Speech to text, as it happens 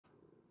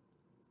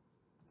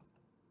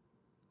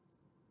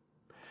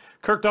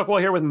Kirk Duckwell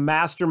here with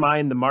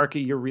Mastermind the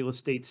Market, your real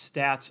estate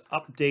stats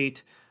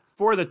update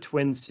for the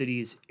Twin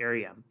Cities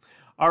area.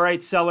 All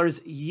right,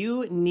 sellers,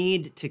 you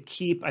need to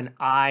keep an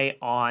eye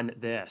on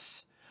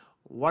this.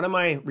 What am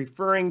I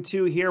referring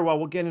to here? Well,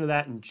 we'll get into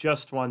that in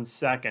just 1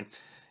 second.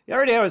 The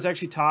other day, I was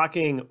actually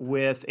talking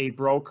with a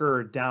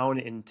broker down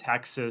in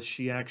Texas.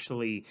 She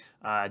actually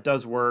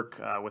does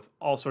work with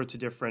all sorts of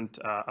different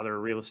other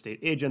real estate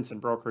agents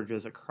and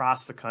brokerages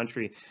across the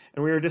country.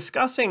 And we were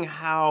discussing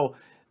how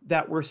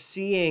that we're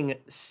seeing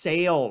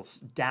sales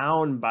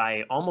down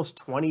by almost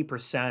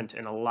 20%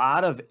 in a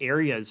lot of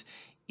areas,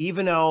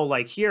 even though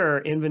like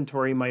here,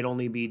 inventory might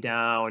only be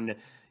down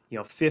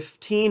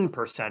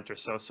 15% or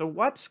so. So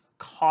what's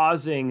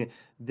causing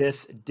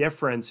this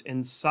difference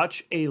in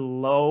such a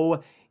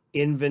low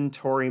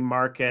inventory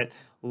market?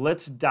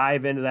 Let's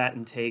dive into that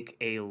and take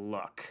a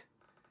look.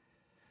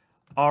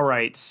 All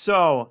right,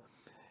 so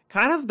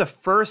kind of the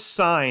first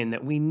sign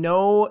that we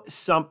know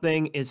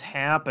something is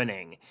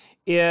happening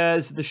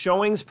is the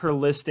showings per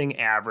listing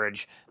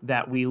average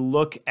that we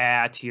look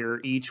at here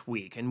each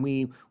week. And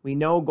we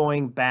know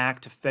going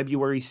back to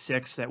February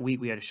 6th, that week,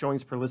 we had a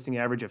showings per listing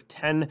average of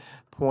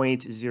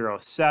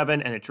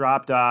 10.07, and it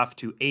dropped off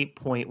to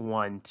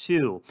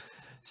 8.12.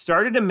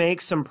 Started to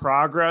make some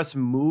progress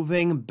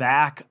moving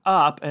back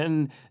up,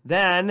 and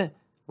then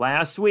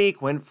last week,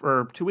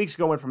 2 weeks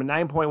ago, went from a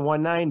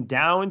 9.19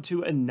 down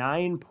to a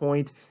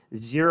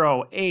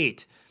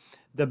 9.08.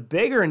 The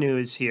bigger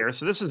news here,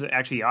 so this is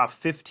actually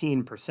off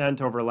 15%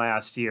 over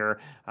last year,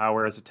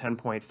 whereas a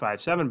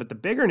 10.57, but the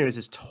bigger news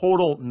is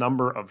total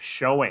number of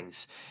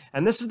showings.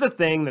 And this is the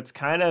thing that's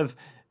kind of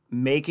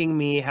making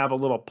me have a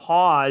little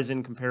pause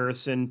in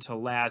comparison to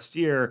last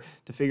year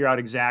to figure out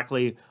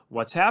exactly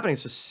what's happening.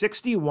 So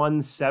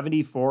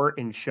 6174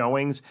 in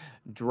showings,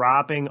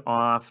 dropping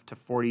off to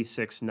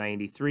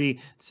 4693.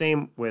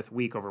 Same with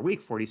week over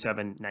week,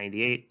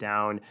 4798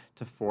 down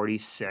to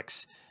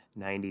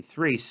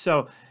 4693.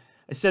 So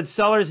I said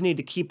sellers need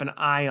to keep an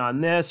eye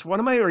on this. What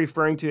am I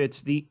referring to?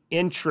 It's the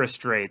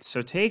interest rates.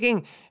 So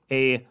taking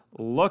a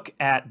look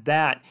at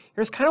that,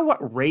 here's kind of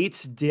what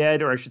rates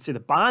did, or I should say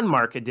the bond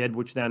market did,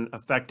 which then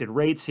affected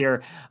rates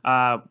here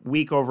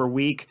week over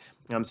week.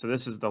 So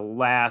this is the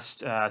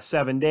last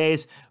 7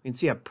 days. We can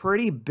see a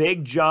pretty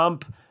big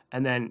jump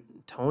and then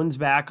tones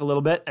back a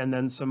little bit and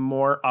then some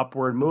more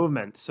upward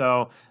movement.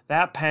 So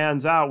that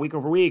pans out week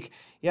over week.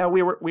 Yeah,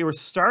 we were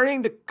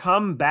starting to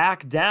come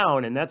back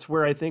down, and that's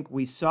where I think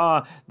we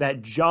saw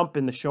that jump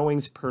in the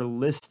showings per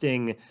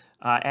listing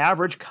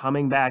average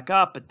coming back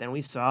up, but then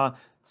we saw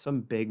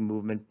some big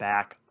movement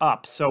back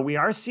up. So we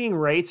are seeing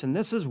rates, and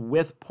this is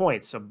with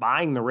points. So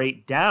buying the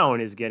rate down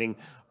is getting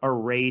a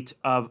rate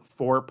of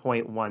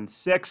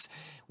 4.16.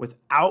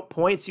 Without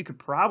points, you could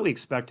probably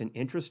expect an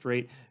interest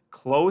rate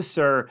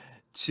closer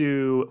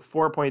to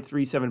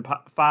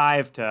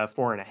 4.375 to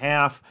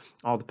 4.5,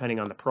 all depending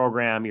on the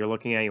program you're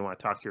looking at. You want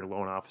to talk to your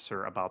loan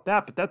officer about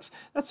that, but that's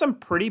some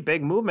pretty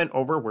big movement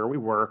over where we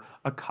were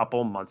a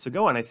couple months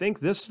ago. And I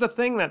think this is the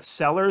thing that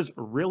sellers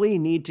really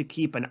need to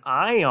keep an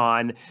eye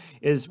on,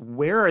 is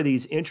where are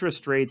these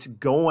interest rates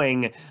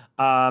going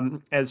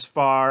as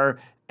far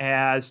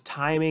as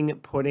timing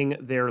putting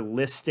their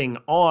listing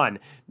on,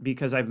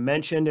 because I've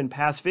mentioned in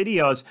past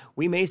videos,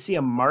 we may see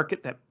a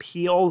market that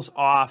peels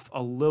off a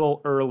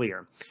little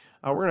earlier.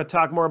 We're going to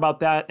talk more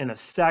about that in a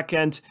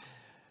second.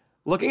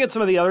 Looking at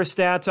some of the other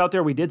stats out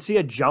there, we did see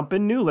a jump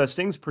in new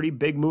listings, pretty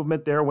big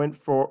movement there, went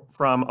from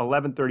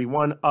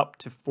 1131 up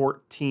to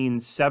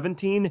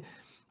 1417.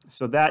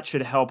 So that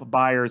should help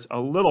buyers a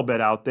little bit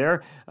out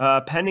there.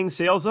 Pending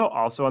sales, though,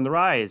 also on the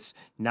rise,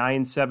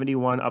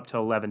 971 up to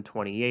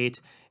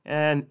 1128.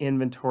 And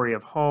inventory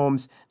of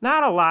homes,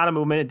 not a lot of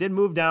movement. It did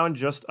move down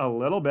just a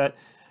little bit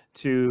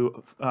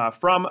to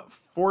from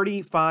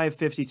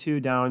 4552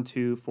 down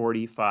to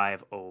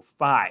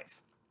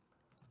 4505.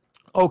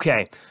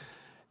 Okay,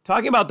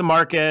 talking about the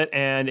market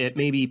and it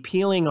may be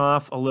peeling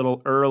off a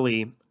little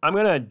early, I'm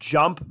going to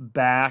jump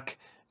back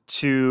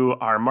to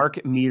our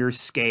market meter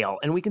scale.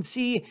 And we can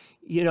see,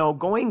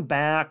 going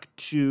back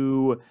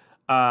to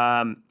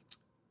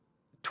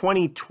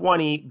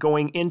 2020,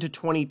 going into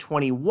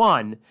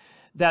 2021,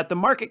 that the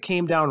market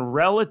came down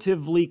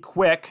relatively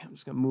quick. I'm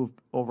just going to move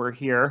over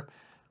here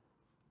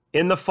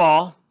in the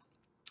fall,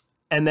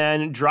 and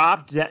then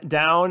dropped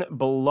down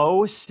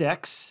below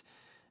 6,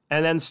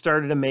 and then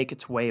started to make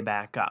its way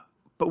back up.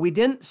 But we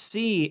didn't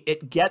see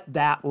it get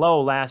that low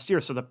last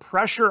year. So the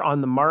pressure on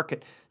the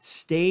market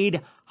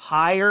stayed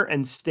higher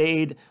and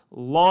stayed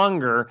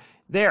longer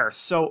there.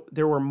 So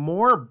there were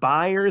more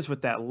buyers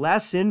with that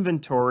less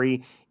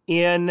inventory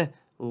in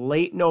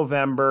late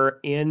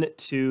November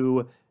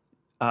into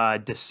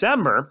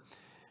December,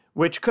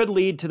 which could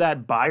lead to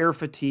that buyer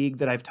fatigue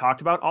that I've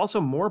talked about.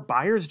 Also, more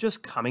buyers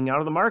just coming out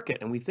of the market.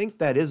 And we think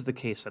that is the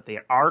case, that they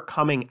are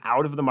coming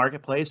out of the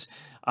marketplace,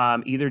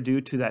 either due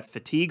to that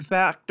fatigue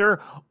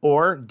factor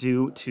or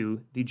due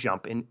to the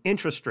jump in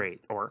interest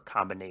rate, or a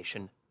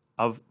combination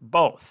of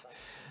both.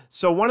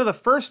 So one of the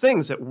first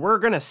things that we're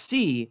going to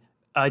see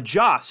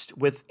adjust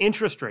with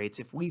interest rates,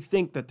 if we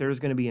think that there's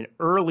going to be an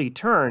early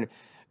turn,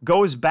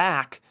 goes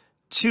back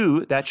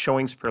to that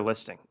showings per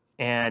listing.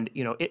 And,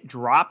 you know, it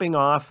dropping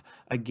off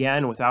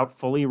again without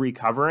fully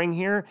recovering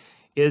here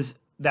is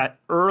that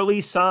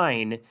early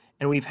sign.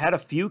 And we've had a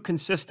few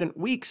consistent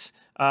weeks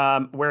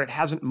where it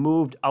hasn't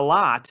moved a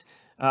lot.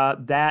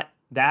 That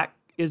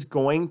is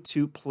going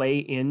to play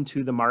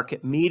into the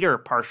market meter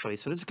partially.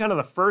 So this is kind of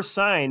the first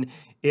sign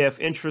if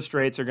interest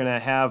rates are going to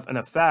have an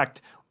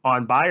effect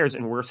on buyers,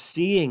 and we're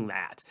seeing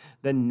that.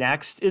 The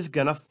next is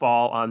going to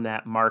fall on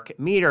that market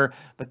meter,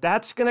 but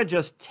that's going to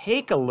just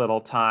take a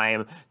little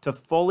time to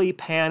fully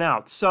pan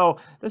out. So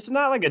this is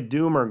not like a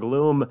doom or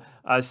gloom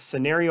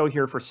scenario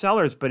here for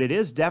sellers, but it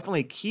is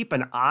definitely keep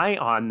an eye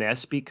on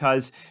this,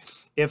 because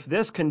if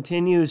this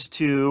continues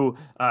to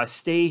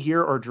stay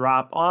here or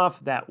drop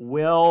off, that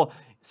will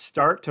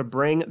start to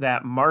bring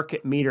that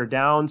market meter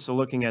down. So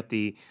looking at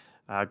the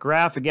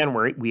graph again,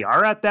 we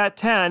are at that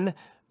 10,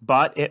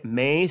 but it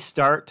may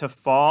start to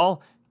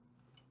fall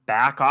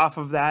back off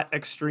of that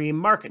extreme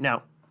market.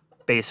 Now,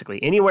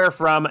 basically anywhere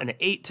from an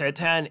 8 to a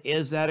 10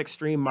 is that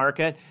extreme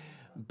market,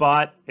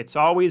 but it's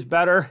always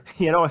better,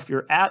 you know, if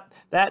you're at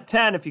that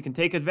 10, if you can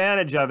take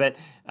advantage of it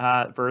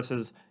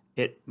versus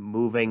it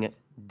moving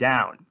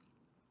down.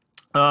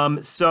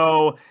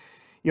 So,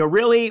 you know,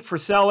 really for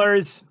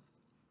sellers,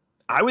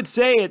 I would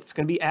say it's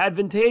going to be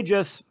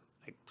advantageous.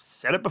 I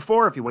said it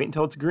before, if you wait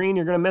until it's green,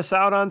 you're going to miss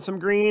out on some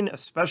green,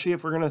 especially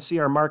if we're going to see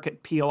our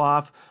market peel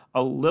off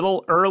a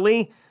little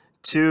early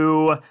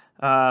to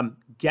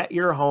get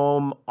your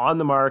home on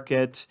the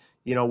market,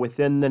 you know,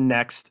 within the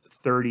next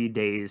 30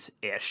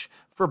 days-ish.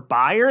 For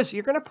buyers,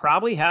 you're going to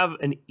probably have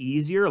an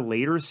easier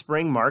later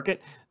spring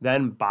market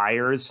than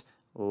buyers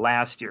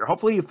last year.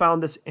 Hopefully you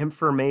found this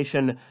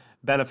information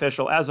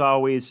beneficial. As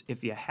always,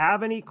 if you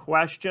have any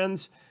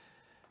questions,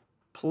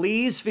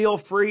 please feel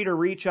free to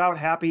reach out.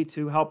 Happy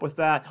to help with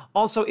that.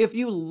 Also, if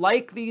you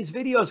like these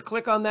videos,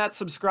 click on that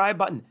subscribe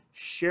button.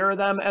 Share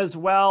them as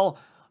well.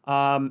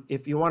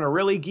 If you want to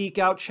really geek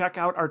out, check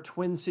out our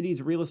Twin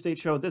Cities real estate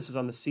show. This is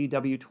on the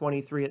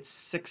CW23 at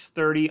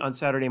 6:30 on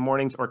Saturday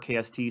mornings, or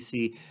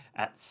KSTC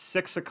at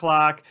 6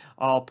 o'clock.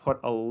 I'll put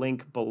a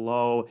link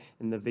below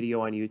in the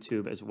video on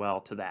YouTube as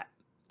well to that.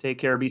 Take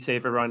care. Be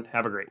safe, everyone.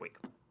 Have a great week.